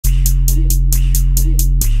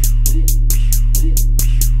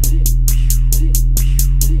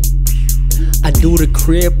do the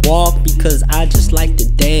crib walk because I just like to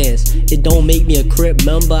dance. It don't make me a crib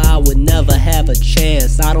member, I would never have a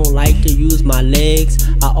chance. I don't like to use my legs,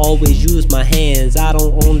 I always use my hands. I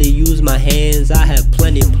don't only use my hands, I have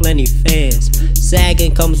plenty fans.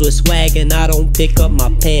 Sagging comes with swag and I don't pick up my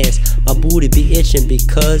pants. My booty be itching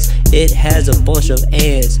because it has a bunch of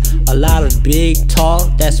ants. A lot of big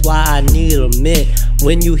talk, that's why I need a mint.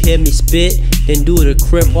 When you hear me spit, then do the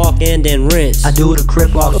crip walk and then rinse. I do the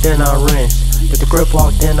crip walk, then I rinse. The crip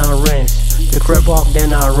walk, then I rinse. The crip walk,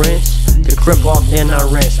 then I rinse. The crip walk, then I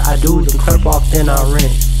rinse. I do the crip walk, then I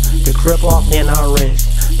rinse. The crip walk, then I rinse.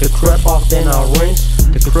 The crip walk, then I rinse.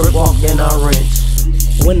 The crip walk, then I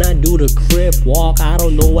rinse. When I do the crip walk, I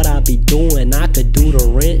don't know what I be doing. I could do the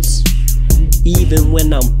rinse. Even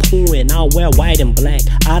when I'm pooing, I wear white and black.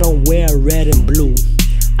 I don't wear red and blue.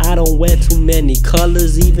 I don't wear too many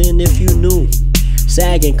colors, even if you knew.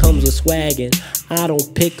 Sagging comes with swagging. I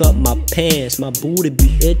don't pick up my pants. My booty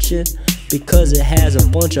be itching because it has a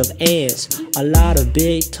bunch of ants. A lot of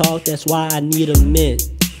big talk, that's why I need a mint.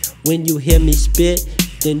 When you hear me spit,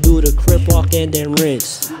 then do the crip walk and then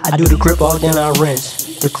rinse. I do the crip walk, then I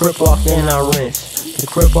rinse. The crip walk, then I rinse. The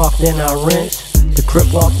crip walk, then I rinse. The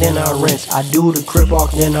crip walk, then I rinse. I do the crip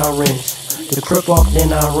walk, then I rinse. The crip walk,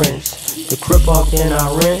 then I rinse. The crip walk, then I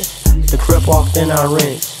rinse. The crip walk, then I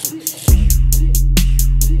rinse.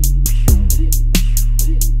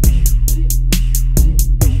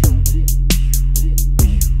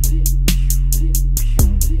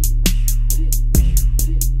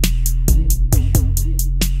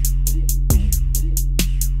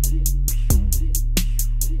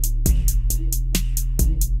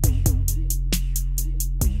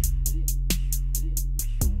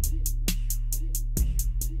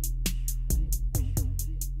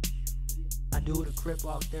 I do the crip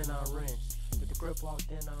walk, then I rinse. The crip walk,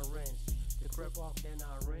 then I rinse. The crip walk, then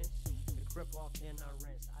I rinse. The crip walk, then I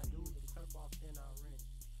rinse. I do the crip walk, then I rinse.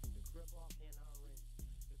 The crip walk, then I